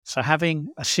So having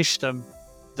a system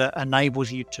that enables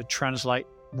you to translate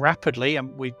rapidly,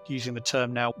 and we're using the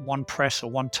term now, one press or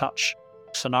one touch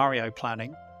scenario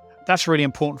planning, that's really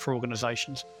important for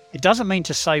organizations. It doesn't mean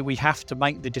to say we have to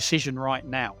make the decision right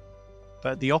now,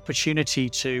 but the opportunity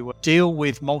to deal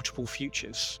with multiple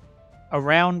futures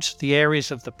around the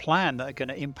areas of the plan that are going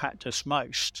to impact us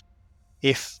most,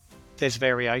 if there's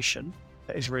variation,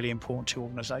 that is really important to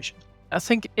organizations. I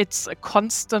think it's a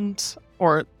constant,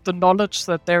 or the knowledge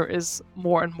that there is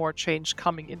more and more change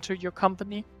coming into your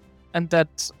company, and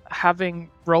that having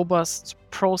robust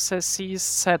processes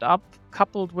set up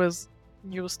coupled with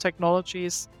newest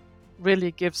technologies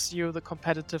really gives you the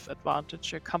competitive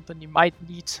advantage your company might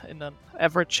need in an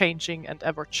ever-changing and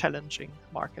ever-challenging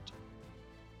market.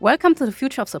 Welcome to the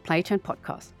Future of Supply Chain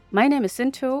podcast. My name is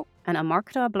Sinto, and I'm a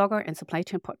marketer, blogger, and supply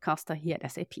chain podcaster here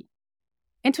at SAP.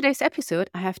 In today's episode,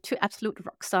 I have two absolute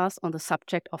rock stars on the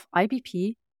subject of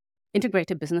IBP,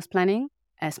 Integrated Business Planning,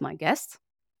 as my guests,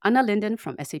 Anna Linden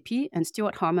from SAP and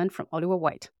Stuart Harmon from Oliver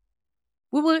White.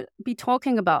 We will be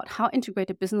talking about how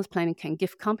integrated business planning can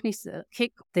give companies the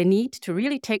kick they need to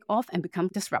really take off and become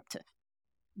disruptive.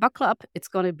 Buckle up, it's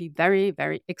going to be very,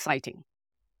 very exciting.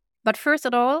 But first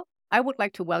of all, I would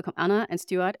like to welcome Anna and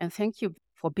Stuart and thank you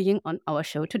for being on our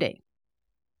show today.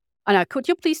 Anna, could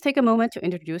you please take a moment to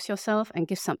introduce yourself and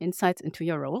give some insights into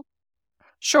your role?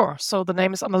 Sure. So the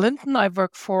name is Anna Linden. I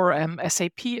work for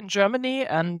SAP in Germany,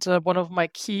 and one of my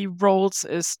key roles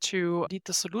is to lead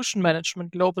the solution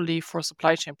management globally for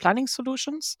supply chain planning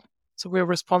solutions. So we're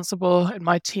responsible in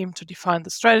my team to define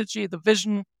the strategy, the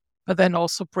vision, but then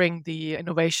also bring the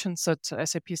innovations that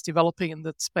SAP is developing in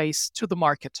that space to the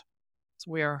market. So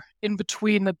we are in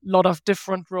between a lot of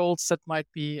different roles that might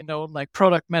be, like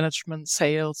product management,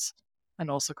 sales, and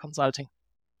also consulting.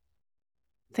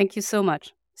 Thank you so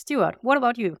much. Stuart, what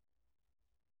about you?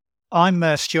 I'm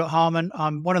Stuart Harmon.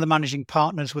 I'm one of the managing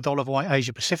partners with Oliver White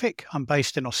Asia Pacific. I'm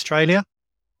based in Australia.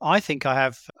 I think I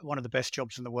have one of the best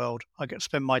jobs in the world. I get to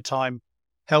spend my time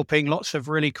helping lots of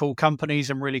really cool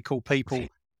companies and really cool people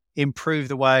improve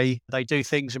the way they do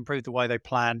things, improve the way they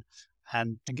plan,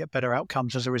 and get better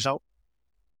outcomes as a result.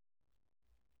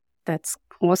 That's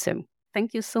awesome.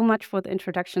 Thank you so much for the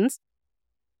introductions.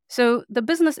 So the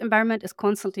business environment is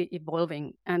constantly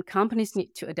evolving, and companies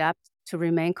need to adapt to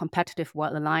remain competitive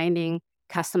while aligning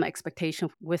customer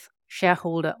expectations with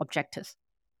shareholder objectives.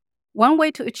 One way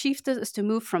to achieve this is to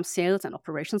move from sales and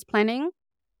operations planning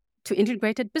to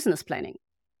integrated business planning.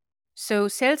 So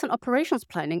sales and operations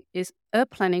planning is a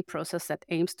planning process that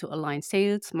aims to align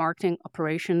sales, marketing,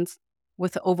 operations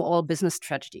with the overall business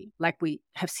strategy, like we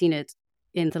have seen it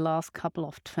in the last couple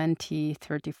of 20,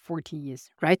 30, 40 years,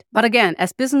 right? But again,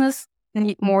 as business, they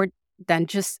need more than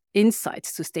just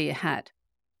insights to stay ahead.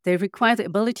 They require the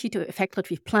ability to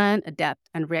effectively plan, adapt,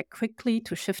 and react quickly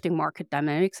to shifting market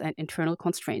dynamics and internal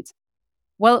constraints.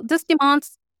 Well, this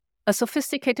demands a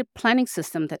sophisticated planning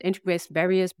system that integrates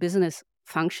various business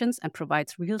functions and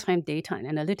provides real-time data and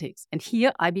analytics. And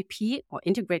here, IBP, or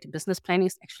Integrated Business Planning,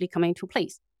 is actually coming into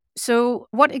place. So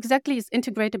what exactly is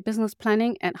integrated business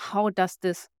planning and how does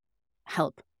this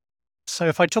help? So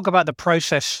if I talk about the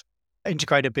process,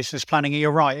 integrated business planning,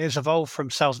 you're right, it's evolved from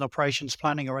sales and operations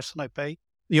planning, or S&OP.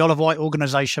 The Oliver White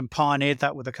organization pioneered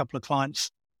that with a couple of clients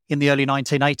in the early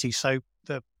 1980s. So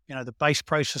the base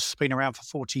process has been around for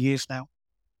 40 years now.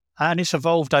 And it's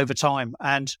evolved over time.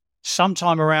 And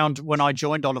sometime around when I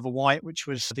joined Oliver White, which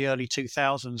was the early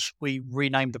 2000s, we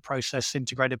renamed the process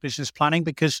Integrated Business Planning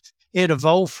because it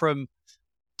evolved from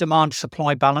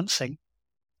demand-supply balancing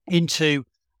into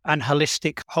an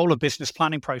holistic whole of business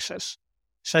planning process.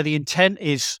 So the intent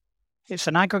is it's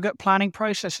an aggregate planning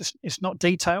process. It's not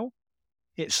detail.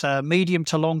 It's a medium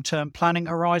to long-term planning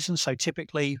horizon. So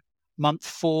typically month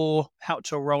 4 out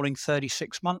to a rolling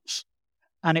 36 months.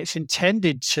 And it's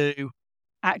intended to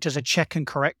act as a check and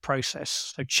correct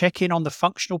process. So check in on the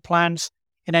functional plans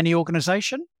in any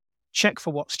organization, check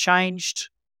for what's changed,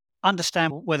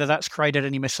 understand whether that's created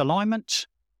any misalignment,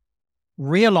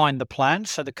 realign the plan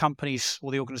so the companies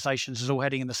or the organizations is all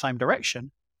heading in the same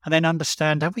direction, and then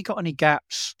understand, have we got any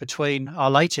gaps between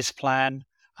our latest plan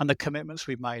and the commitments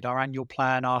we've made, our annual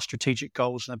plan, our strategic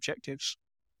goals and objectives?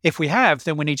 If we have,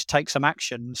 then we need to take some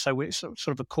action. So it's sort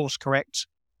of a course correct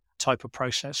type of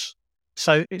process.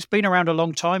 So it's been around a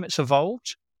long time, it's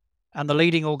evolved, and the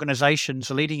leading organizations,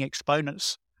 the leading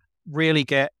exponents really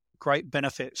get great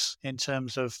benefits in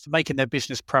terms of making their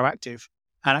business proactive.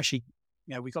 And actually,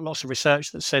 we've got lots of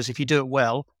research that says if you do it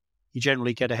well, you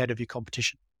generally get ahead of your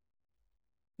competition.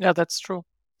 Yeah, that's true.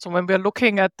 So when we're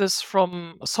looking at this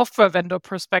from a software vendor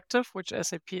perspective, which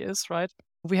SAP is, right,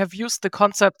 we have used the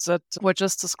concepts that were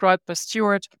just described by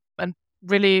Stuart, and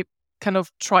really kind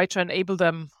of try to enable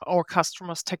them, our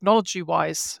customers,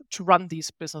 technology-wise, to run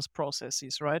these business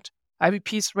processes, right?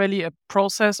 IBP is really a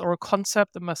process or a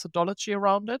concept, a methodology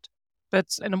around it. But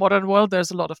in the modern world,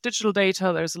 there's a lot of digital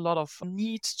data. There's a lot of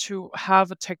need to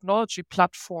have a technology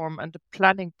platform and a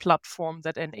planning platform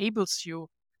that enables you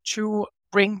to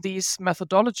bring these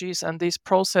methodologies and these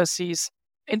processes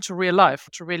into real life,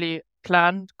 to really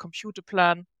plan, compute a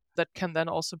plan that can then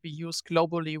also be used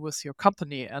globally with your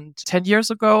company. And 10 years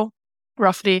ago,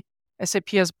 roughly, SAP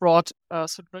has brought a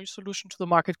new solution to the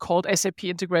market called SAP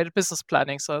Integrated Business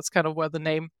Planning. So that's kind of where the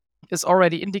name is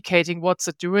already indicating what's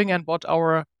it doing and what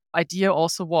our idea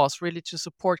also was, really to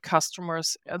support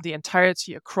customers and the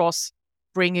entirety across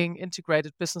bringing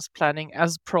integrated business planning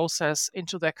as a process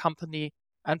into their company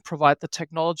and provide the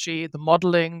technology, the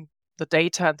modeling, the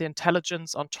data, and the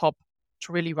intelligence on top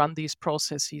to really run these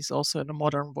processes also in a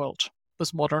modern world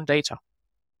with modern data.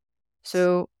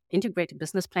 So integrated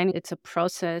business planning, it's a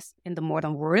process in the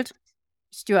modern world.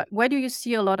 Stuart, where do you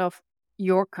see a lot of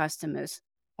your customers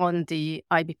on the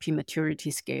IBP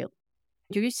maturity scale?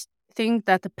 Do you think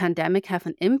that the pandemic have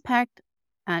an impact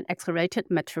and accelerated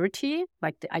maturity,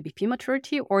 like the IBP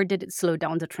maturity, or did it slow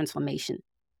down the transformation?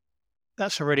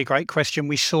 That's a really great question.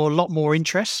 We saw a lot more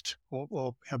interest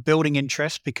or building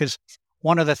interest, because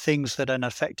one of the things that an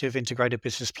effective integrated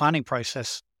business planning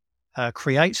process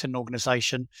creates in an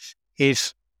organization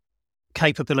is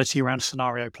capability around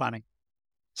scenario planning.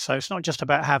 So it's not just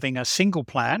about having a single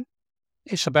plan.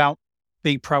 It's about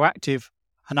being proactive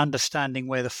and understanding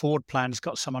where the forward plan's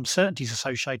got some uncertainties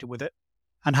associated with it,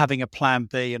 and having a plan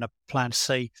B and a plan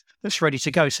C that's ready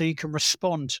to go so you can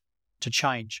respond to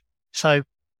change. So,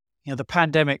 the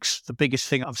pandemic's the biggest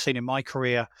thing I've seen in my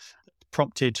career,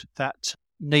 prompted that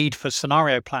need for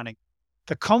scenario planning.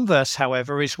 The converse,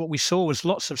 however, is what we saw was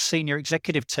lots of senior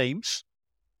executive teams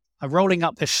are rolling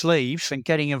up their sleeves and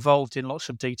getting involved in lots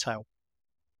of detail.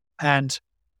 And,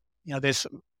 there's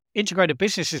integrated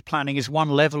business planning is one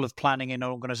level of planning in an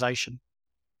organization,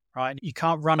 right? You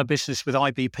can't run a business with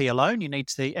IBP alone. You need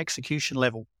the execution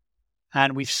level.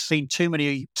 And we've seen too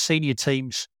many senior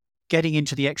teams getting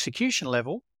into the execution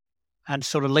level and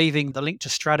sort of leaving the link to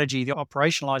strategy, the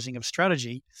operationalizing of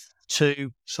strategy,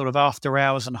 to sort of after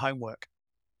hours and homework.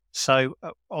 So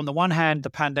on the one hand, the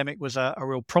pandemic was a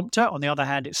real prompter. On the other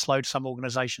hand, it slowed some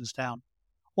organizations down.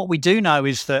 What we do know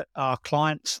is that our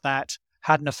clients that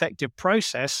had an effective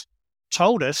process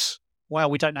told us,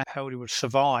 well, we don't know how we would have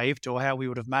survived or how we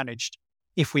would have managed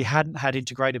if we hadn't had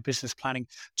integrated business planning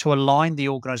to align the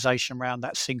organization around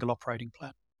that single operating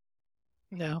plan.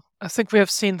 Yeah, I think we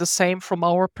have seen the same from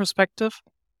our perspective.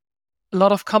 A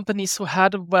lot of companies who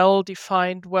had a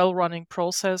well-defined, well-running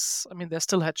process, I mean, they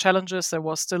still had challenges. There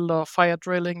was still fire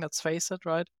drilling, let's face it,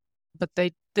 right? But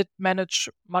they did manage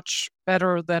much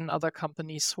better than other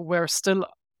companies who were still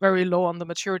very low on the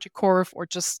maturity curve or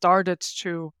just started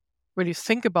to really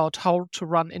think about how to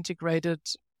run integrated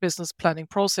business planning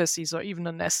processes or even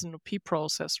an S&OP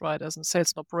process, right, as in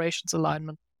sales and operations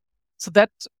alignment. So that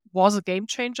was a game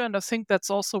changer. And I think that's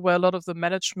also where a lot of the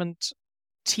management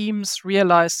teams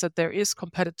realize that there is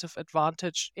competitive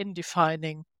advantage in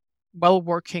defining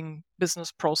well-working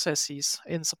business processes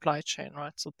in supply chain,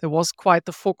 right? So there was quite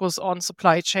the focus on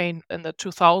supply chain in the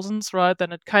 2000s, right?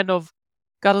 Then it kind of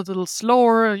got a little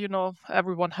slower,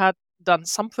 everyone had done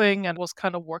something and was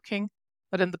kind of working.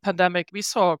 But in the pandemic, we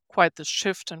saw quite the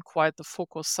shift and quite the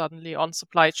focus suddenly on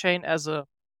supply chain as a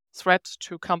threat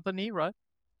to company, right?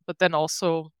 But then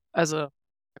also as a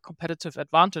competitive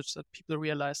advantage that people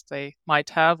realize they might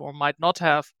have or might not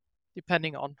have,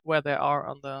 depending on where they are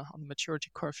on the maturity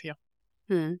curve here.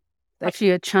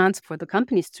 Actually, a chance for the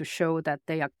companies to show that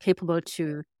they are capable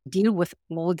to deal with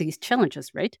all these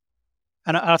challenges, right?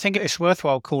 And I think it's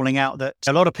worthwhile calling out that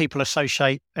a lot of people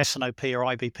associate S&OP or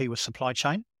IBP with supply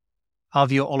chain. Our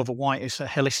view at Oliver White is a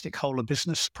holistic whole of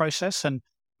business process. And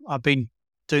I've been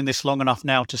doing this long enough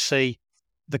now to see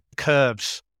the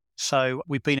curves. So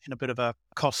we've been in a bit of a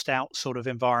cost out sort of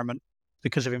environment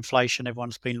because of inflation.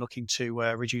 Everyone's been looking to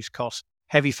reduce costs.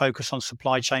 Heavy focus on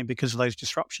supply chain because of those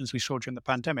disruptions we saw during the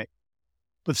pandemic.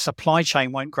 But supply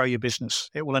chain won't grow your business.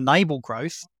 It will enable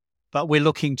growth, but we're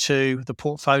looking to the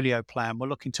portfolio plan. We're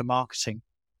looking to marketing.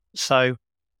 So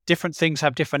different things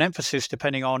have different emphasis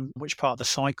depending on which part of the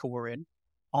cycle we're in.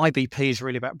 IBP is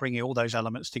really about bringing all those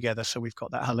elements together. So we've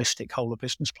got that holistic whole of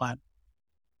business plan.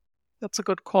 That's a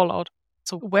good call out.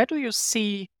 So where do you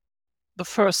see the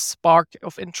first spark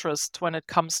of interest when it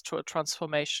comes to a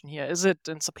transformation here? Is it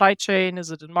in supply chain?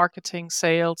 Is it in marketing,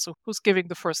 sales? So who's giving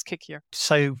the first kick here?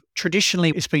 So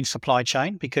traditionally, it's been supply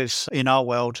chain because in our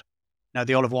world,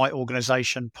 the Oliver White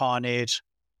organization pioneered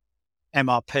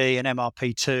MRP and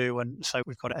MRP2. And so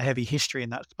we've got a heavy history in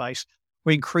that space.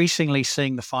 We're increasingly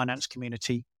seeing the finance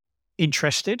community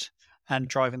interested and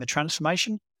driving the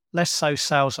transformation, less so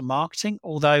sales and marketing.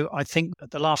 Although I think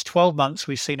the last 12 months,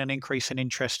 we've seen an increase in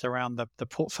interest around the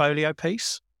portfolio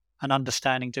piece and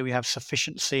understanding, do we have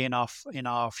sufficiency in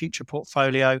our future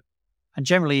portfolio? And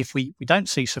generally, if we don't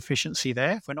see sufficiency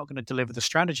there, if we're not going to deliver the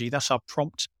strategy, that's our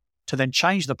prompt to then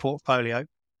change the portfolio.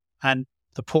 And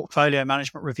the portfolio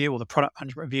management review or the product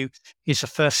management review is the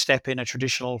first step in a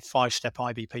traditional 5-step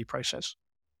IBP process.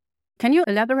 Can you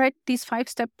elaborate this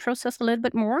 5-step process a little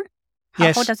bit more?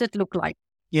 Yes. How does it look like?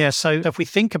 Yeah, so if we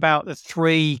think about the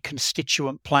 3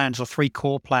 constituent plans or 3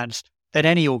 core plans that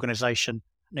any organization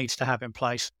needs to have in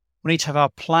place, we need to have our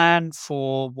plan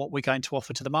for what we're going to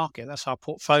offer to the market. That's our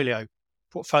portfolio.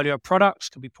 Portfolio of products,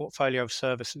 could be portfolio of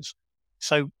services.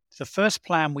 So the first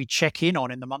plan we check in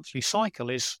on in the monthly cycle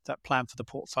is that plan for the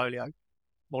portfolio.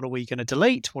 What are we going to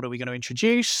delete? What are we going to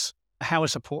introduce? How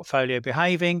is the portfolio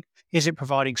behaving? Is it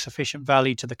providing sufficient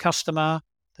value to the customer,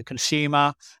 the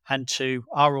consumer, and to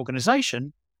our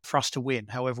organization for us to win,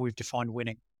 however we've defined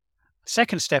winning? The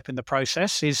second step in the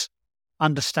process is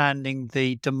understanding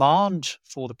the demand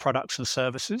for the products and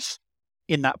services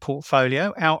in that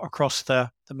portfolio out across the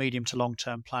medium to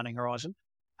long-term planning horizon.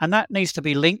 And that needs to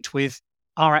be linked with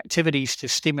our activities to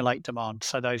stimulate demand.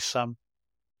 So those,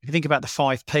 if you think about the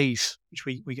 5 Ps, which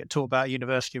we get taught about at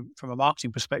university from a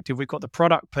marketing perspective, we've got the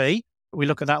product P. We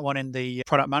look at that one in the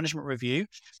product management review.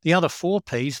 The other 4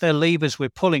 Ps, they're levers we're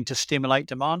pulling to stimulate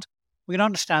demand. We can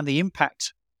understand the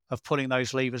impact of pulling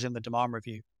those levers in the demand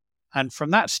review. And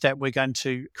from that step, we're going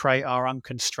to create our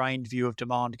unconstrained view of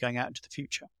demand going out into the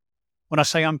future. When I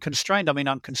say unconstrained, I mean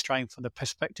unconstrained from the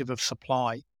perspective of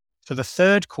supply. So the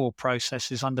third core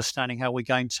process is understanding how we're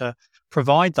going to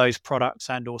provide those products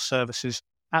and or services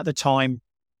at the time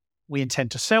we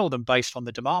intend to sell them based on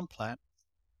the demand plan.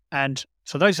 And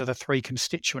so those are the 3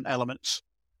 constituent elements.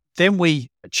 Then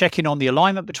we check in on the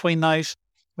alignment between those.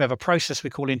 We have a process we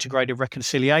call integrated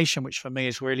reconciliation, which for me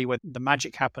is really where the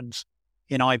magic happens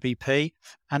in IBP.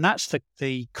 And that's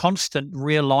the constant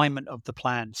realignment of the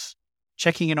plans,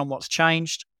 checking in on what's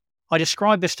changed. I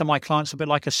describe this to my clients a bit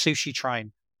like a sushi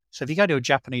train. So if you go to a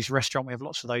Japanese restaurant, we have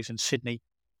lots of those in Sydney,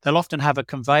 they'll often have a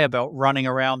conveyor belt running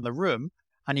around the room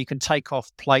and you can take off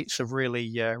plates of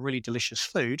really delicious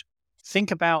food.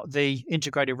 Think about the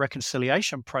integrated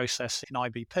reconciliation process in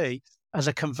IBP as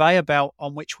a conveyor belt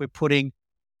on which we're putting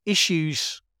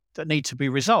issues that need to be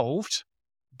resolved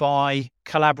by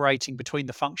collaborating between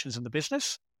the functions in the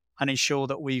business and ensure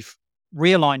that we've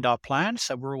realigned our plan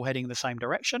so we're all heading in the same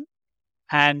direction,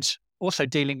 and also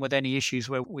dealing with any issues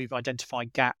where we've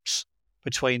identified gaps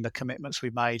between the commitments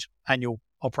we've made, annual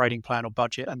operating plan or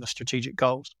budget, and the strategic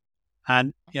goals.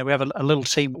 And we have a little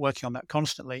team working on that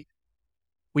constantly.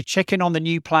 We check in on the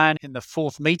new plan in the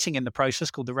 4th meeting in the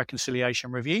process called the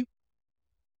reconciliation review.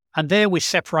 And there we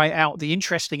separate out the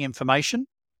interesting information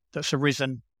that's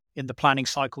arisen in the planning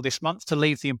cycle this month to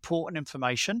leave the important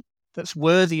information that's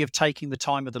worthy of taking the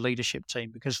time of the leadership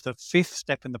team, because the 5th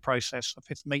step in the process, the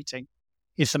 5th meeting,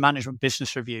 is the management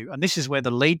business review. And this is where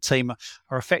the lead team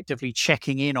are effectively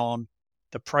checking in on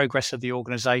the progress of the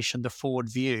organization, the forward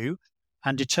view,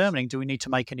 and determining, do we need to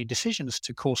make any decisions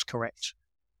to course correct?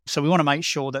 So we want to make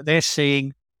sure that they're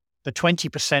seeing the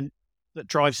 20% that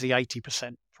drives the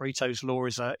 80%. Pareto's law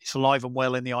is alive and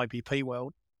well in the IBP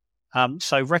world.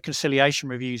 So reconciliation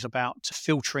review is about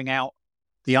filtering out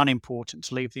the unimportant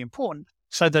to leave the important,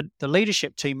 so that the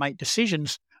leadership team make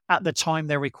decisions at the time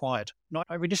they're required. Not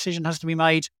every decision has to be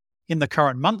made in the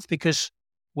current month, because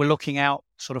we're looking out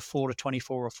sort of 4 to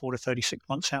 24 or 4 to 36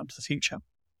 months out into the future.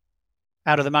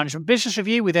 Out of the management business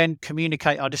review, we then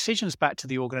communicate our decisions back to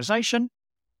the organization,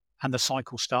 and the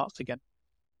cycle starts again.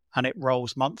 And it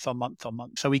rolls month on month on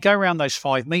month. So we go around those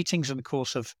 5 meetings in the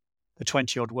course of the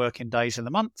 20-odd working days in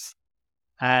the month.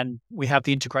 And we have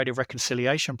the integrated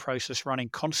reconciliation process running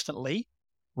constantly,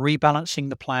 rebalancing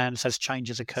the plans as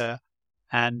changes occur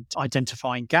and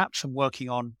identifying gaps and working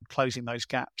on closing those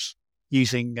gaps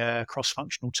using a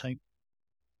cross-functional team.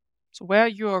 So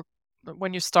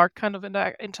when you start kind of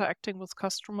interacting with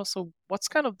customers, so what's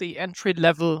kind of the entry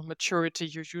level maturity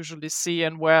you usually see,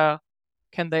 and where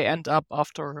can they end up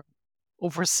after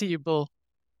overseeable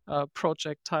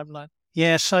project timeline?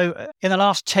 Yeah, so in the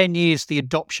last 10 years, the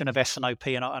adoption of S&OP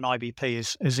and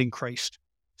IBP has increased.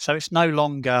 So it's no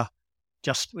longer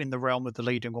just in the realm of the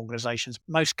leading organizations.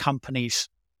 Most companies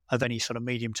of any sort of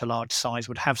medium to large size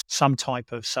would have some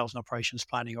type of sales and operations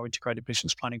planning or integrated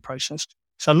business planning process.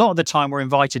 So a lot of the time we're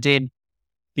invited in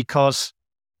because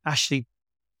actually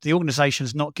the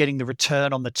organization's not getting the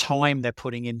return on the time they're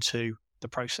putting into the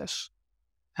process.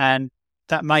 And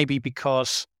that may be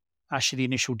because actually the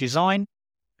initial design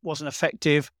wasn't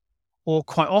effective, or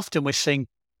quite often we're seeing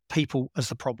people as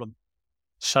the problem.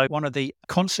 So one of the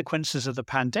consequences of the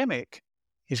pandemic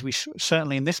is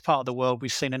certainly in this part of the world,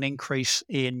 we've seen an increase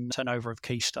in turnover of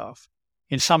key staff.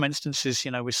 In some instances,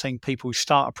 we're seeing people who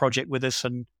start a project with us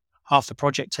and half the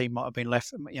project team might have been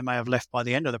left, you may have left by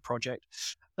the end of the project.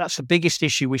 That's the biggest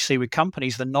issue we see with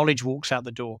companies. The knowledge walks out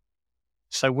the door.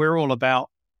 So we're all about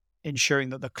ensuring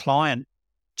that the client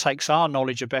takes our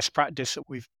knowledge of best practice that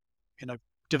we've,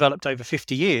 developed over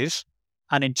 50 years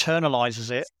and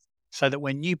internalizes it so that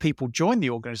when new people join the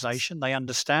organization, they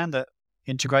understand that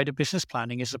integrated business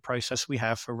planning is the process we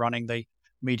have for running the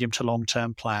medium to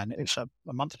long-term plan. It's a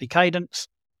monthly cadence.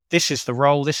 This is the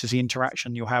role. This is the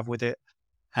interaction you'll have with it.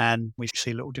 And we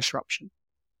see a little disruption.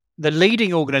 The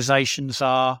leading organizations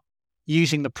are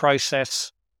using the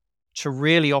process to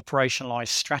really operationalize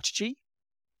strategy.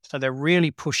 So they're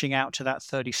really pushing out to that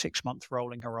 36-month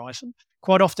rolling horizon.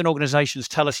 Quite often organizations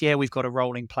tell us, yeah, we've got a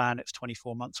rolling plan. It's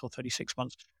 24 months or 36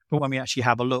 months. But when we actually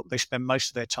have a look, they spend most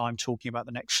of their time talking about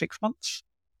the next 6 months.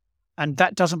 And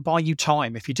that doesn't buy you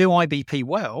time. If you do IBP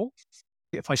well,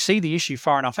 if I see the issue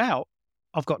far enough out,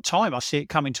 I've got time. I see it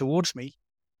coming towards me.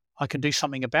 I can do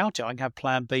something about it. I can have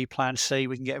plan B, plan C.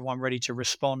 We can get everyone ready to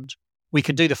respond. We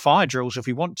can do the fire drills if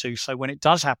we want to. So when it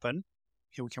does happen,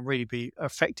 we can really be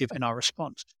effective in our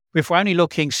response. If we're only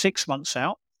looking 6 months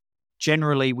out,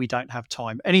 generally we don't have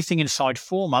time. Anything inside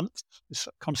 4 months, this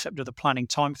concept of the planning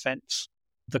time fence,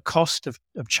 the cost of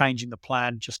changing the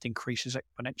plan just increases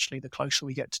exponentially the closer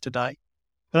we get to today.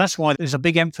 But that's why there's a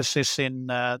big emphasis in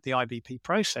the IBP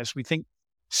process. We think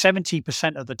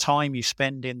 70% of the time you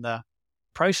spend in the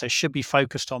process should be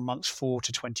focused on months 4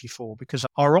 to 24, because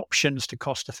our options to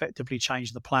cost effectively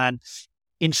change the plan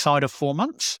inside of 4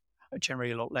 months are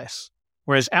generally a lot less.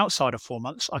 Whereas outside of 4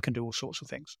 months, I can do all sorts of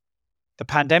things. The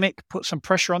pandemic put some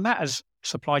pressure on that as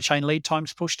supply chain lead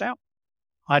times pushed out.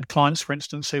 I had clients, for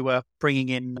instance, who were bringing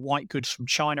in white goods from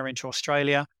China into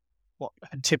Australia. What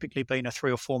had typically been a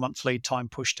 3 or 4 month lead time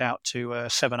pushed out to a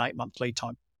 7-8 month lead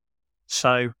time.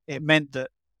 So it meant that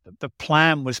the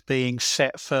plan was being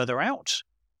set further out,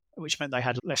 which meant they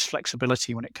had less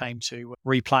flexibility when it came to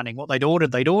replanning. What they'd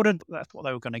ordered. That's what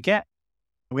they were going to get.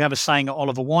 We have a saying at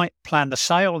Oliver White, plan the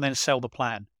sale and then sell the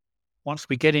plan. Once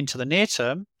we get into the near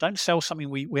term, don't sell something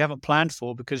we haven't planned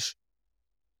for, because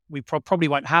we probably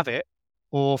won't have it,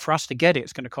 or for us to get it,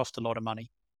 it's going to cost a lot of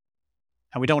money.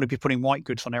 And we don't want to be putting white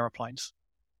goods on airplanes.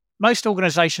 Most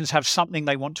organizations have something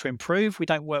they want to improve. We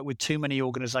don't work with too many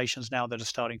organizations now that are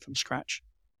starting from scratch.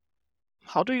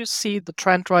 How do you see the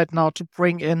trend right now to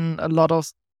bring in a lot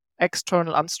of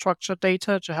external unstructured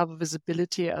data to have a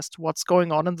visibility as to what's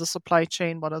going on in the supply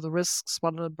chain? What are the risks,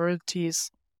 vulnerabilities,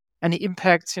 any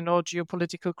impacts,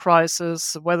 geopolitical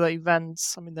crisis, weather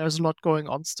events? I mean, there's a lot going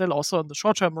on still, also on the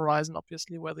short-term horizon,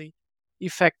 obviously, where the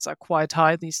effects are quite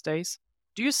high these days.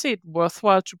 Do you see it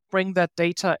worthwhile to bring that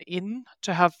data in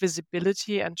to have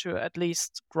visibility and to at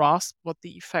least grasp what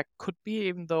the effect could be,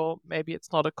 even though maybe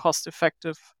it's not a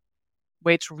cost-effective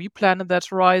way to replan in that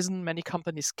horizon? Many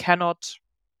companies cannot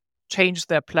change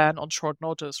their plan on short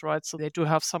notice, right? So they do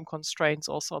have some constraints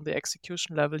also on the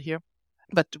execution level here.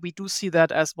 But we do see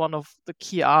that as one of the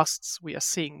key asks we are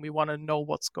seeing. We want to know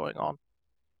what's going on.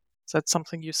 Is that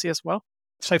something you see as well?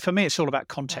 So for me, it's all about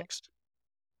context.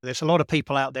 There's a lot of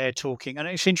people out there talking, and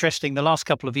it's interesting, the last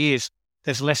couple of years,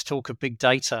 there's less talk of big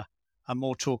data and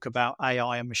more talk about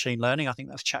AI and machine learning. I think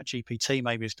that's ChatGPT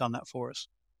maybe has done that for us.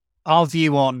 Our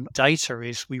view on data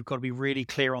is we've got to be really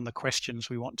clear on the questions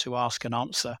we want to ask and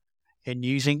answer in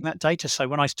using that data. So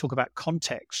when I talk about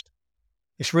context,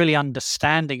 it's really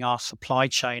understanding our supply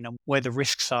chain and where the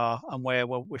risks are, and where,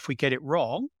 well, if we get it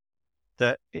wrong,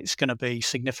 that it's going to be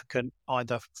significant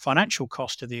either financial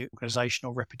cost to the organization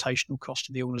or reputational cost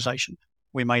to the organization.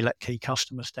 We may let key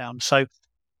customers down. So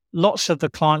lots of the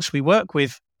clients we work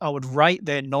with, I would rate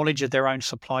their knowledge of their own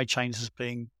supply chains as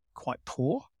being quite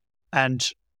poor. And,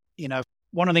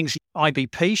 one of the things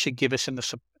IBP should give us in the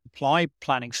supply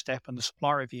planning step and the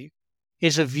supply review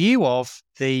is a view of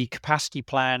the capacity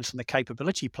plans and the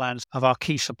capability plans of our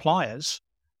key suppliers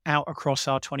out across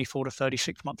our 24 to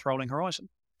 36 month rolling horizon.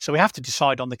 So we have to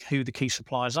decide on who the key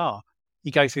suppliers are.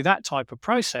 You go through that type of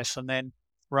process, and then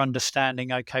we're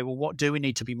understanding, okay, well, what do we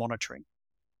need to be monitoring?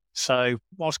 So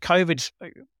whilst COVID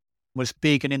was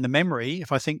big and in the memory,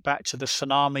 if I think back to the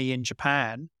tsunami in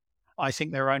Japan, I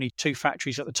think there were only 2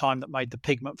 factories at the time that made the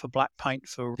pigment for black paint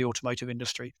for the automotive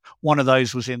industry. One of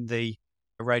those was in the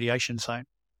radiation zone.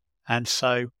 And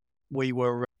so we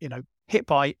were, hit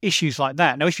by issues like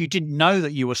that. Now, if you didn't know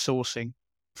that you were sourcing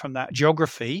from that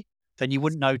geography, then you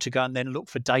wouldn't know to go and then look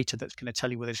for data that's going to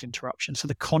tell you where there's interruption. So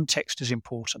the context is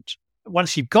important.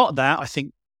 Once you've got that, I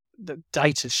think the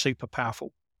data is super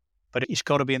powerful, but it's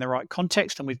got to be in the right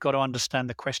context, and we've got to understand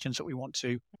the questions that we want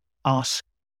to ask,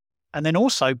 and then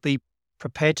also be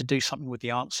prepared to do something with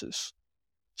the answers.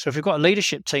 So if we've got a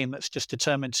leadership team that's just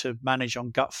determined to manage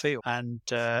on gut feel and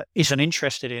isn't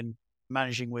interested in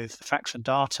managing with facts and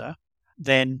data,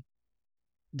 then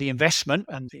the investment,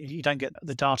 and you don't get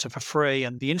the data for free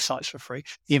and the insights for free,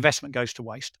 the investment goes to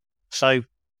waste. So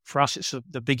for us, it's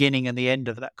the beginning and the end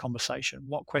of that conversation.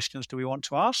 What questions do we want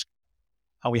to ask?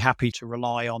 Are we happy to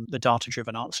rely on the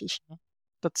data-driven answers?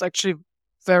 That's actually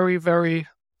very, very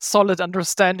solid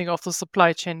understanding of the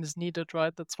supply chain is needed,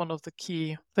 right? That's one of the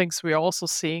key things we are also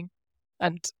seeing.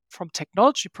 And from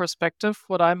technology perspective,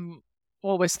 what I'm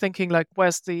always thinking, like,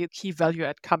 where's the key value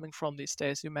add coming from these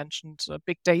days? You mentioned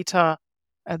big data.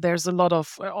 There's a lot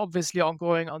of obviously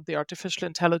ongoing on the artificial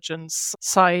intelligence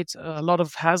side. A lot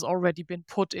of has already been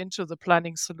put into the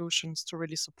planning solutions to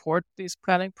really support these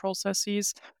planning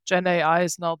processes. Gen AI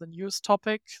is now the newest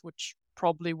topic, which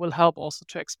probably will help also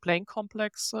to explain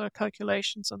complex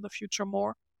calculations in the future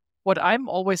more. What I'm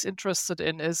always interested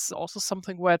in is also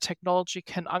something where technology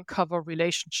can uncover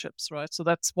relationships, right? So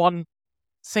that's one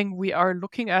thing we are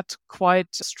looking at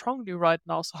quite strongly right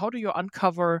now. So how do you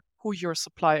uncover who your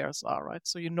suppliers are, right?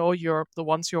 So you know you're the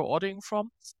ones you're ordering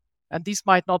from, and these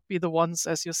might not be the ones,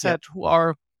 as you said, who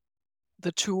are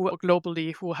the two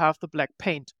globally who have the black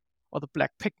paint or the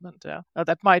black pigment. Yeah,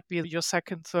 that might be your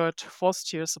second, third, fourth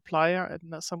tier supplier,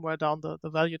 and somewhere down the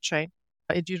value chain.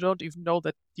 And you don't even know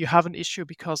that you have an issue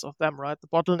because of them, right? The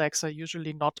bottlenecks are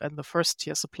usually not in the first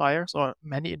tier suppliers, or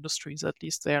many industries at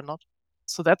least they are not.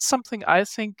 So that's something I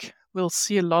think we'll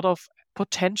see a lot of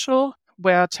potential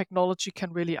where technology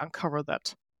can really uncover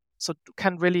that. So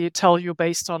can really tell you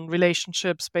based on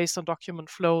relationships, based on document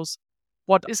flows,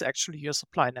 what is actually your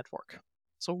supply network.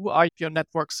 So who are your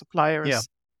network suppliers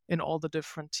in all the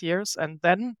different tiers? And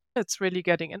then it's really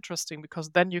getting interesting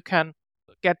because then you can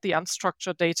get the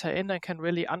unstructured data in and can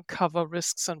really uncover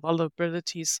risks and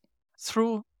vulnerabilities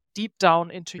through deep down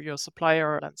into your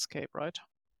supplier landscape, right?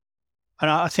 And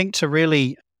I think to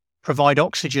really provide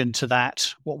oxygen to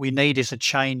that, what we need is a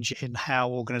change in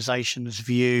how organizations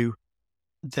view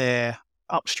their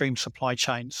upstream supply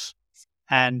chains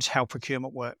and how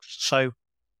procurement works. So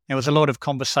there was a lot of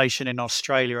conversation in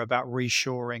Australia about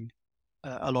reshoring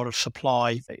a lot of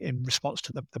supply in response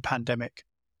to the pandemic.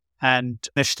 And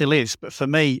there still is. But for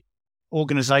me,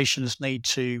 organizations need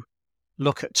to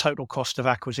look at total cost of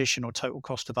acquisition or total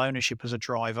cost of ownership as a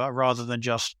driver rather than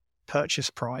just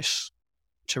purchase price,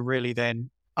 to really then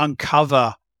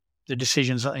uncover the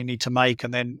decisions that they need to make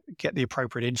and then get the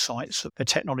appropriate insights that the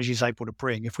technology is able to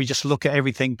bring. If we just look at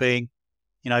everything being,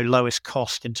 lowest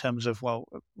cost in terms of,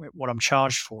 what I'm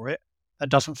charged for it, that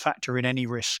doesn't factor in any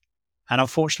risk. And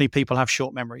unfortunately, people have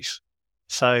short memories.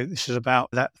 So this is about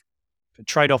that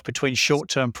trade-off between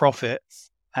short-term profit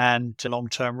and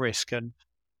long-term risk. And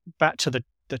back to the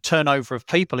turnover of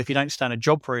people, if you don't stand a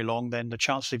job very long, then the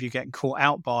chances of you getting caught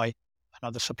out by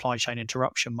another supply chain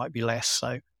interruption might be less.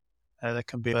 So there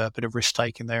can be a bit of risk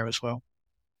taking there as well.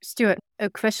 Stuart, a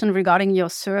question regarding your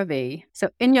survey. So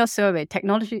in your survey,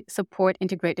 Technology Support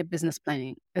Integrated Business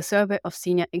Planning, a survey of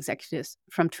senior executives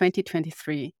from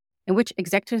 2023, in which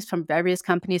executives from various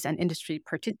companies and industry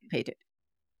participated.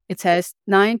 It says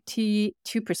 92%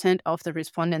 of the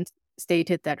respondents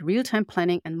stated that real-time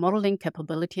planning and modeling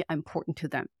capability are important to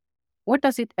them. What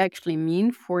does it actually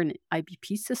mean for an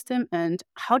IBP system, and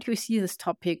how do you see this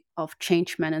topic of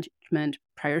change management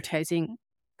prioritizing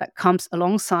that comes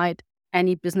alongside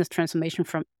any business transformation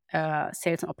from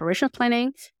sales and operations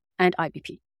planning and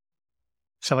IBP?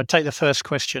 So I'd take the first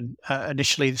question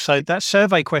initially. So that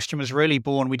survey question was really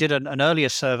born. We did an earlier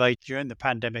survey during the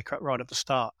pandemic right at the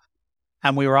start,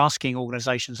 and we were asking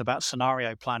organizations about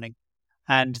scenario planning.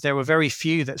 And there were very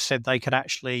few that said they could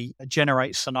actually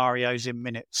generate scenarios in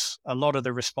minutes. A lot of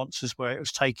the responses were it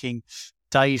was taking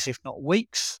days, if not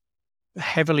weeks,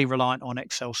 heavily reliant on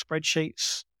Excel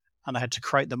spreadsheets. And they had to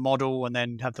create the model and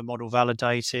then have the model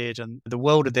validated. And the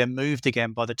world had then moved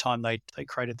again by the time they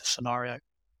created the scenario.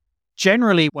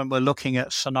 Generally, when we're looking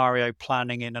at scenario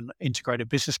planning in an integrated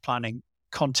business planning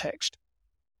context,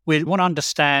 we want to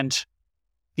understand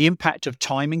the impact of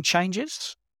timing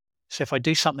changes. So if I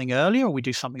do something earlier or we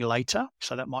do something later,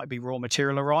 so that might be raw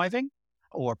material arriving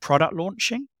or a product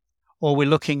launching, or we're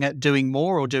looking at doing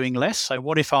more or doing less. So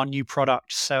what if our new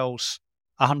product sells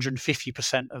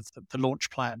 150% of the launch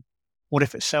plan? What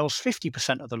if it sells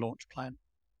 50% of the launch plan?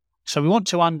 So we want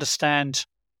to understand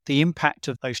the impact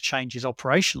of those changes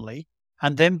operationally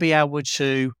and then be able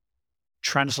to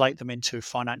translate them into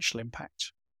financial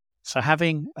impact. So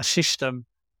having a system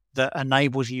that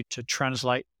enables you to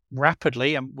translate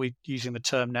rapidly, and we're using the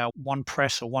term now, one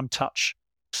press or one touch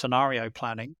scenario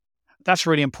planning, that's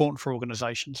really important for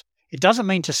organizations. It doesn't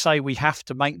mean to say we have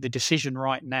to make the decision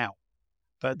right now,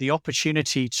 but the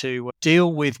opportunity to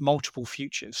deal with multiple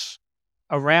futures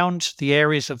around the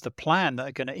areas of the plan that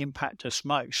are going to impact us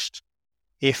most,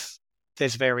 if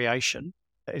there's variation,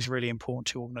 is really important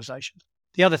to organizations.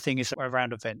 The other thing is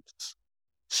around events.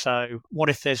 So what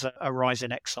if there's a rise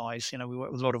in excise? We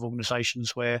work with a lot of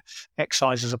organizations where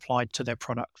excise is applied to their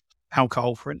product,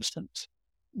 alcohol, for instance.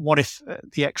 What if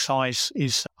the excise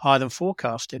is higher than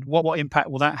forecasted? What impact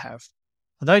will that have?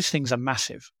 And those things are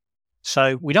massive.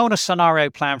 So we don't want a scenario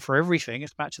plan for everything.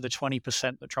 It's back to the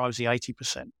 20% that drives the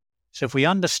 80%. So if we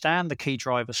understand the key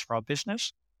drivers for our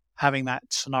business, having that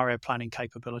scenario planning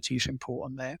capability is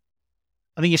important there.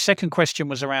 I think your second question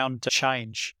was around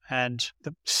change, and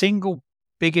the single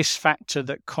biggest factor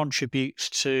that contributes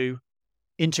to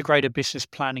integrated business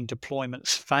planning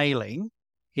deployments failing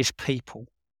is people,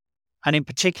 and in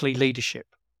particularly leadership.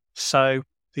 So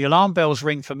the alarm bells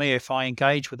ring for me if I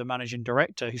engage with a managing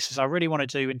director who says, I really want to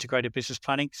do integrated business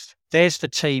planning. There's the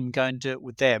team, go and do it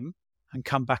with them and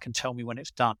come back and tell me when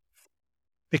it's done.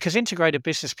 Because integrated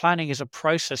business planning is a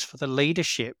process for the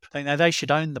leadership. They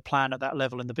should own the plan at that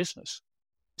level in the business.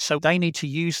 So they need to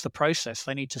use the process.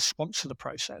 They need to sponsor the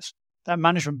process. That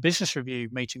management business review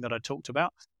meeting that I talked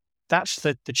about, that's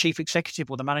the chief executive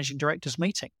or the managing director's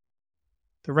meeting.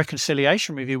 The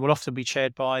reconciliation review will often be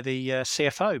chaired by the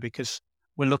CFO, because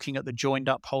we're looking at the joined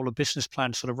up whole of business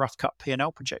plan, sort of rough cut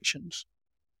P&L projections.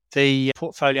 The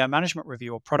portfolio management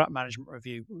review or product management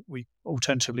review, we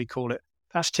alternatively call it,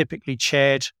 that's typically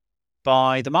chaired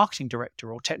by the marketing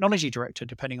director or technology director,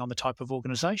 depending on the type of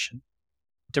organization.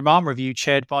 Demand review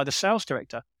chaired by the sales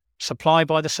director, supply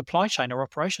by the supply chain or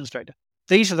operations director.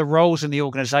 These are the roles in the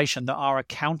organization that are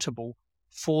accountable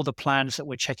for the plans that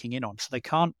we're checking in on. So they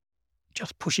can't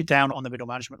just push it down on the middle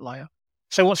management layer.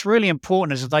 So what's really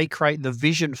important is that they create the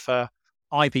vision for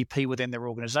IBP within their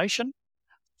organization.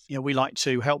 We like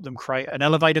to help them create an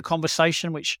elevator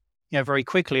conversation, which, very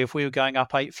quickly, if we were going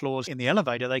up 8 floors in the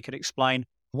elevator, they could explain,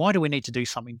 why do we need to do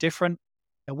something different?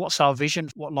 And what's our vision?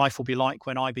 What life will be like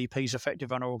when IBP is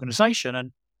effective on our organization,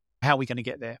 and how are we going to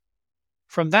get there?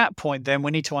 From that point, then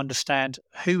we need to understand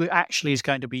who actually is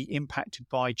going to be impacted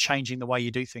by changing the way you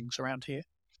do things around here.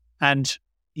 And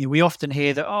we often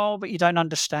hear that, but you don't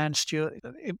understand, Stuart,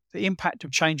 the impact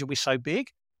of change will be so big.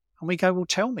 And we go, well,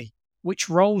 tell me, which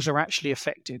roles are actually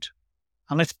affected?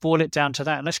 And let's boil it down to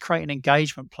that. And let's create an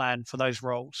engagement plan for those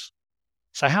roles.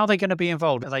 So how are they going to be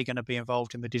involved? Are they going to be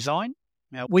involved in the design?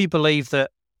 Now, we believe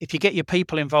that if you get your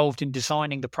people involved in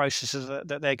designing the processes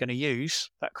that they're going to use,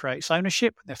 that creates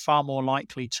ownership. They're far more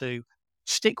likely to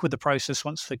stick with the process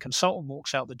once the consultant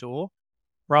walks out the door,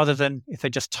 rather than if they're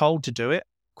just told to do it.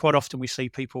 Quite often we see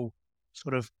people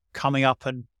sort of coming up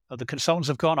and the consultants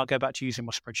have gone, I'll go back to using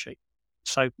my spreadsheet.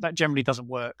 So that generally doesn't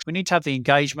work. We need to have the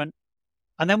engagement,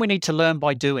 and then we need to learn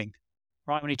by doing,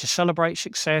 right? We need to celebrate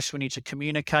success. We need to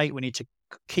communicate. We need to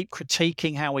keep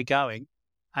critiquing how we're going,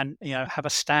 and, have a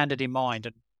standard in mind.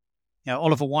 And,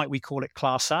 Oliver White, we call it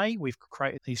Class A. We've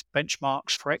created these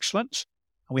benchmarks for excellence,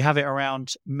 and we have it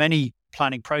around many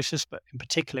planning process, but in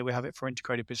particular, we have it for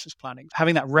integrated business planning.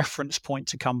 Having that reference point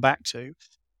to come back to,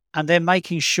 and then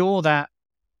making sure that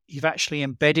you've actually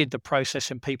embedded the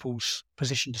process in people's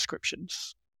position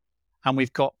descriptions. And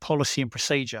we've got policy and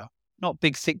procedure, not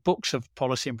big, thick books of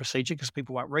policy and procedure because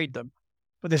people won't read them,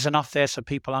 but there's enough there so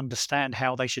people understand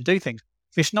how they should do things.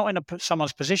 If it's not in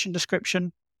someone's position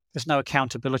description, there's no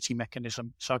accountability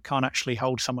mechanism. So I can't actually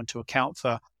hold someone to account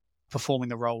for performing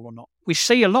the role or not. We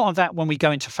see a lot of that when we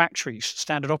go into factories,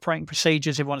 standard operating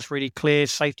procedures. Everyone's really clear.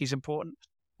 Safety is important.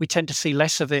 We tend to see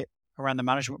less of it around the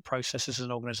management processes as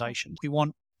an organization. We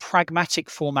want pragmatic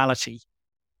formality.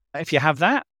 If you have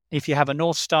that, if you have a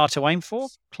North Star to aim for,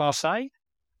 Class A,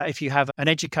 if you have an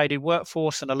educated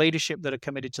workforce and a leadership that are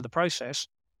committed to the process,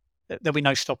 there'll be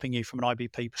no stopping you from an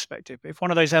IBP perspective. If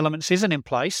one of those elements isn't in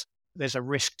place, there's a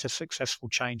risk to successful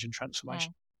change and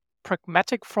transformation.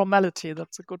 Pragmatic formality,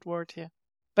 that's a good word here.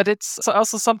 But it's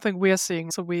also something we are seeing.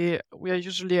 So we are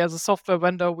usually, as a software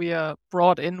vendor, we are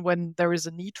brought in when there is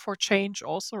a need for change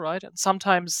also, right? And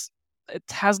sometimes it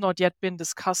has not yet been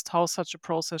discussed how such a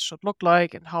process should look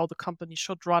like and how the company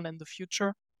should run in the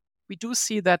future. We do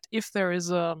see that if there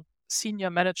is a senior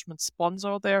management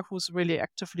sponsor there who's really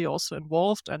actively also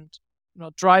involved and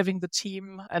driving the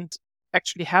team and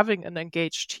actually having an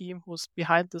engaged team who's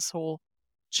behind this whole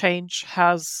change,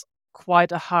 has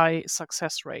quite a high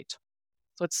success rate.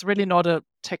 So it's really not a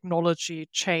technology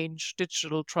change,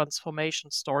 digital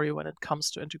transformation story when it comes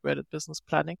to integrated business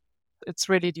planning. It's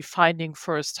really defining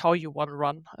first how you want to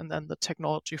run, and then the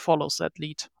technology follows that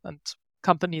lead. And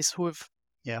companies who have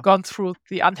gone through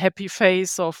the unhappy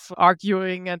phase of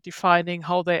arguing and defining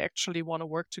how they actually want to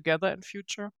work together in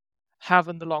future have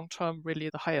in the long term really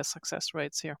the highest success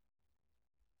rates here.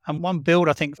 And one build,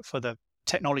 I think, for the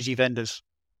technology vendors,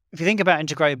 if you think about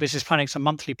integrated business planning, it's a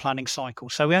monthly planning cycle.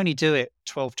 So we only do it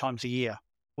 12 times a year.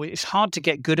 It's hard to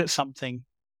get good at something,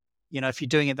 if you're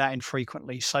doing it that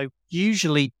infrequently. So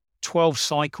usually 12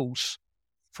 cycles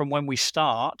from when we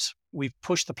start, we've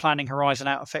pushed the planning horizon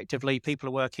out effectively. People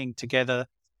are working together.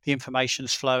 The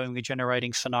information's flowing. We're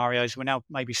generating scenarios. We're now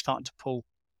maybe starting to pull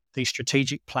the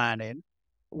strategic plan in.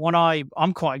 What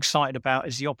I'm quite excited about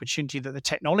is the opportunity that the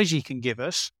technology can give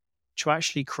us to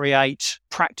actually create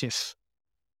practice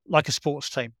like a sports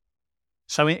team.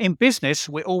 So in business,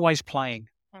 we're always playing,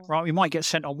 right? We might get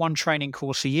sent on one training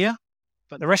course a year,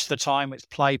 but the rest of the time it's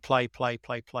play, play, play,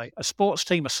 play, play. A sports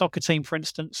team, a soccer team, for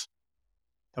instance,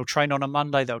 they'll train on a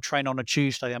Monday, they'll train on a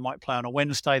Tuesday, they might play on a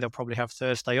Wednesday, they'll probably have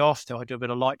Thursday off, they'll do a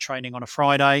bit of light training on a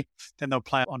Friday, then they'll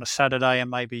play on a Saturday and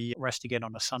maybe rest again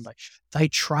on a Sunday. They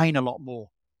train a lot more.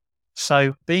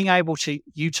 So being able to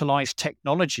utilize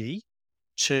technology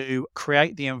to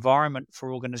create the environment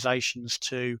for organizations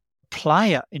to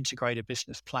play at integrated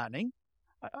business planning,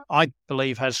 I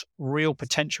believe has real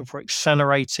potential for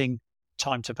accelerating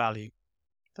time to value.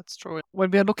 That's true.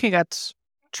 When we're looking at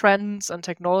trends and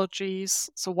technologies,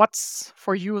 so what's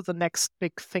for you the next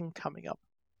big thing coming up?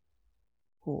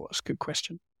 Oh, that's a good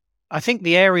question. I think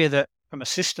the area that, from a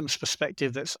systems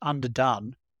perspective, that's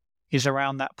underdone is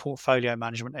around that portfolio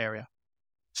management area.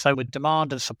 So with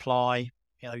demand and supply,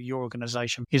 your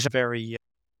organization is very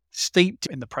steeped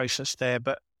in the process there.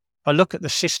 But if I look at the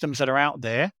systems that are out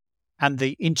there and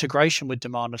the integration with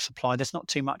demand and supply, there's not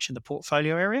too much in the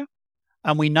portfolio area.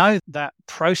 And we know that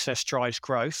process drives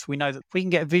growth. We know that we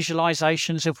can get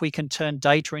visualizations, if we can turn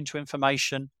data into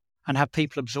information and have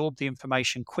people absorb the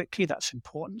information quickly, that's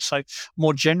important. So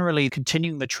more generally,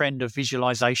 continuing the trend of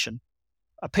visualization.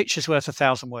 A picture's worth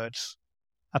 1,000 words.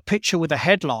 A picture with a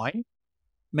headline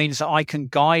means that I can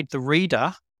guide the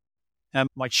reader, and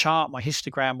my chart, my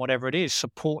histogram, whatever it is,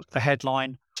 support the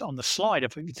headline on the slide.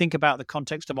 If you think about the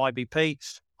context of IBP,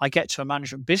 I get to a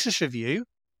management business review.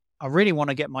 I really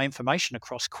want to get my information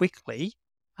across quickly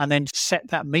and then set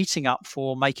that meeting up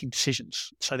for making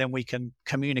decisions. So then we can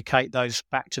communicate those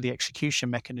back to the execution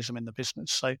mechanism in the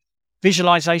business. So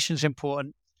visualization is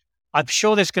important. I'm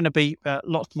sure there's going to be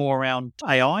lots more around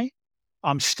AI.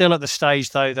 I'm still at the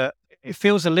stage, though, that it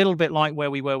feels a little bit like where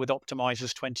we were with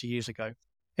optimizers 20 years ago.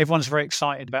 Everyone's very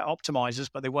excited about optimizers,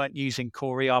 but they weren't using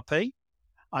core ERP.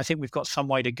 I think we've got some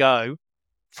way to go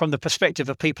from the perspective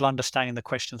of people understanding the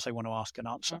questions they want to ask and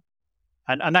answer.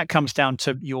 And that comes down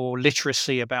to your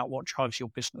literacy about what drives your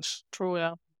business. True,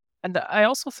 yeah. And I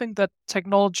also think that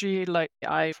technology like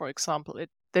AI, for example,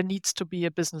 there needs to be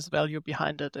a business value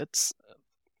behind it. It's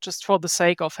just for the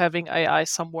sake of having AI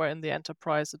somewhere in the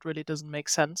enterprise, it really doesn't make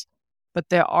sense. But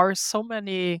there are so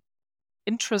many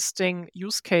interesting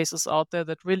use cases out there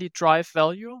that really drive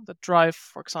value, that drive,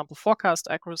 for example, forecast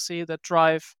accuracy, that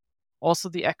drive also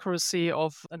the accuracy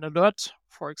of an alert,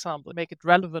 for example, make it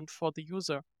relevant for the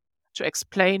user to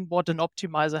explain what an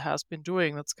optimizer has been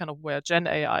doing. That's kind of where Gen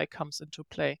AI comes into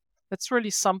play. That's really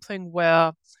something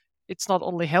where it's not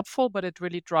only helpful, but it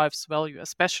really drives value,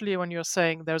 especially when you're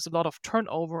saying there's a lot of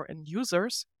turnover in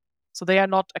users. So they are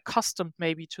not accustomed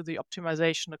maybe to the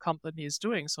optimization a company is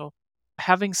doing. So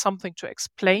having something to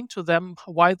explain to them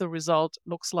why the result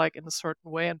looks like in a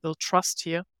certain way and build trust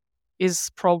here is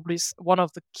probably one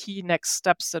of the key next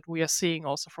steps that we are seeing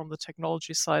also from the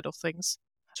technology side of things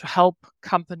to help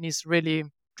companies really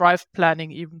drive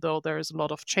planning, even though there is a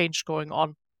lot of change going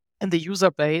on in the user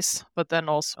base, but then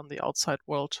also in the outside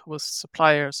world with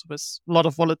suppliers, with a lot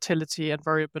of volatility and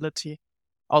variability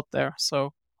out there.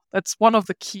 So that's one of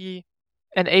the key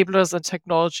enablers and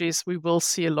technologies we will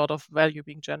see a lot of value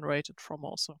being generated from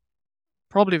also,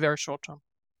 probably very short term.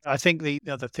 I think the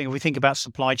other thing, we think about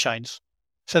supply chains.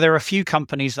 So there are a few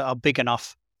companies that are big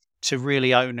enough to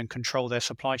really own and control their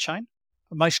supply chain.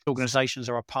 Most organizations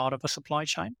are a part of a supply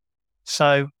chain.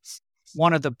 So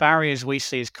one of the barriers we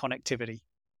see is connectivity.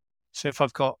 So if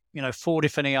I've got, 4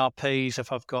 different ERPs,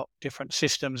 if I've got different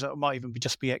systems, that might even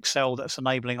just be Excel that's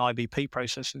enabling IBP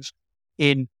processes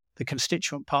in the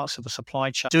constituent parts of the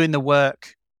supply chain, doing the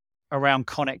work around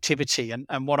connectivity.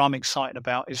 And what I'm excited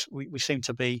about is we seem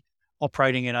to be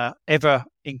operating in a ever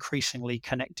increasingly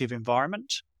connective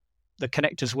environment. The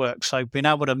connectors work. So being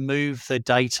able to move the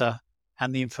data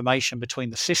and the information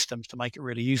between the systems to make it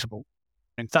really usable.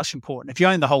 And that's important. If you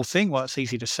own the whole thing, well, it's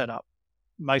easy to set up.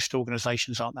 Most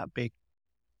organizations aren't that big.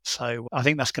 So I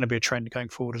think that's going to be a trend going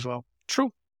forward as well.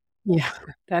 True. Yeah,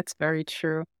 that's very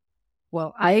true.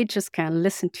 Well, I just can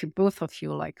listen to both of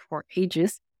you like for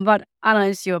ages. But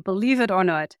unless you believe it or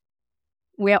not,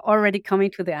 we are already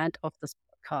coming to the end of this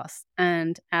podcast.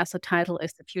 And as the title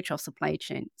is the future of supply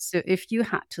chain. So if you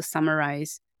had to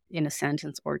summarize in a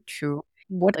sentence or two,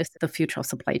 what is the future of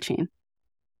supply chain?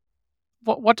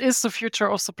 What is the future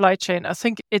of supply chain? I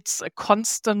think it's a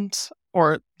constant,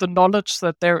 or the knowledge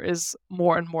that there is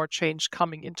more and more change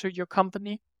coming into your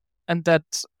company, and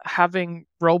that having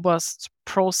robust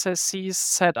processes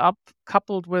set up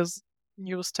coupled with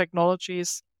newest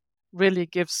technologies really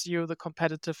gives you the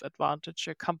competitive advantage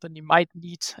your company might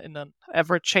need in an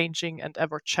ever-changing and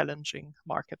ever-challenging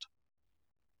market.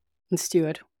 And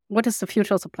Stuart, what is the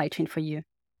future of supply chain for you?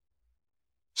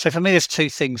 So for me, there's two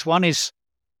things. One is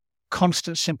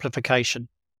constant simplification.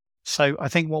 So I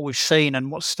think what we've seen and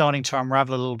what's starting to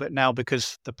unravel a little bit now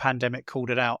because the pandemic called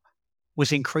it out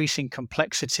was increasing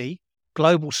complexity,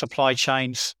 global supply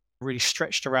chains really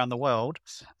stretched around the world,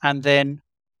 and then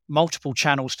multiple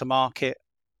channels to market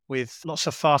with lots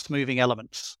of fast-moving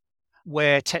elements.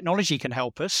 Where technology can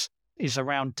help us is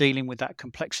around dealing with that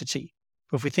complexity.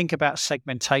 But if we think about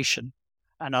segmentation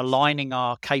and aligning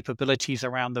our capabilities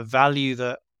around the value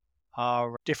that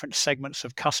our different segments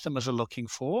of customers are looking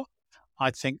for, I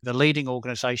think the leading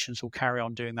organizations will carry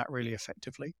on doing that really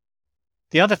effectively.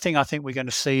 The other thing I think we're going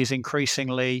to see is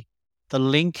increasingly the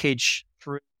linkage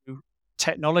through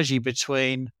technology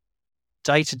between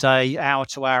day-to-day,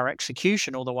 hour-to-hour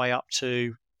execution all the way up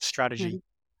to strategy,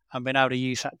 and being able to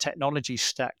use that technology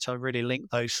stack to really link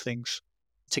those things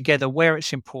together where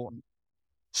it's important.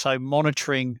 So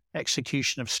monitoring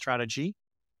execution of strategy.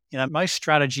 Most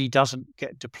strategy doesn't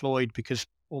get deployed because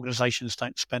organizations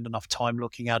don't spend enough time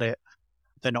looking at it.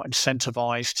 They're not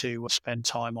incentivized to spend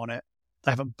time on it.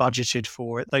 They haven't budgeted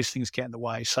for it. Those things get in the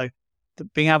way. So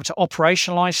being able to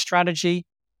operationalize strategy,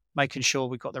 making sure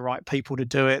we've got the right people to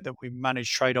do it, that we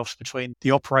manage trade-offs between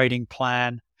the operating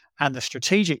plan and the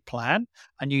strategic plan,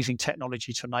 and using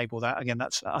technology to enable that. Again,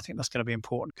 I think that's going to be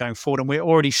important going forward. And we're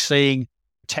already seeing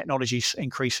technology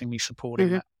increasingly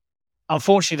supporting that.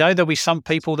 Unfortunately, though, there'll be some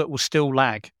people that will still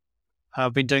lag.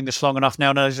 I've been doing this long enough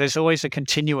now. There's always a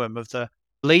continuum of the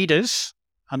leaders,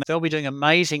 and they'll be doing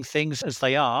amazing things as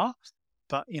they are.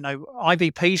 But,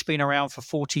 IBP's been around for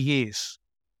 40 years.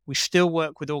 We still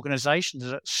work with organizations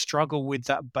that struggle with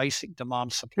that basic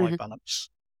demand-supply balance.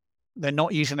 They're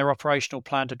not using their operational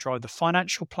plan to drive the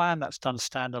financial plan. That's done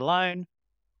standalone.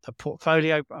 The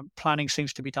portfolio planning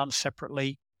seems to be done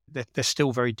separately. They're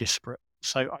still very disparate.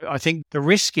 So I think the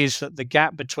risk is that the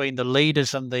gap between the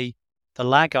leaders and the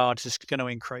laggards is going to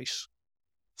increase.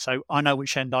 So I know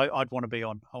which end I'd want to be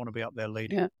on. I want to be up there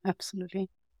leading. Yeah, absolutely.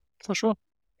 For sure.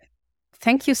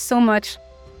 Thank you so much,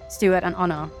 Stuart and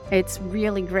Anna. It's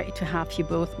really great to have you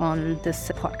both on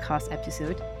this podcast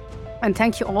episode. And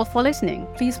thank you all for listening.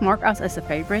 Please mark us as a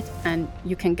favorite, and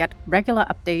you can get regular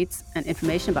updates and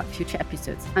information about future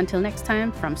episodes. Until next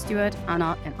time, from Stuart,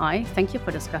 Anna, and I, thank you for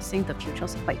discussing the future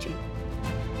of supply chain.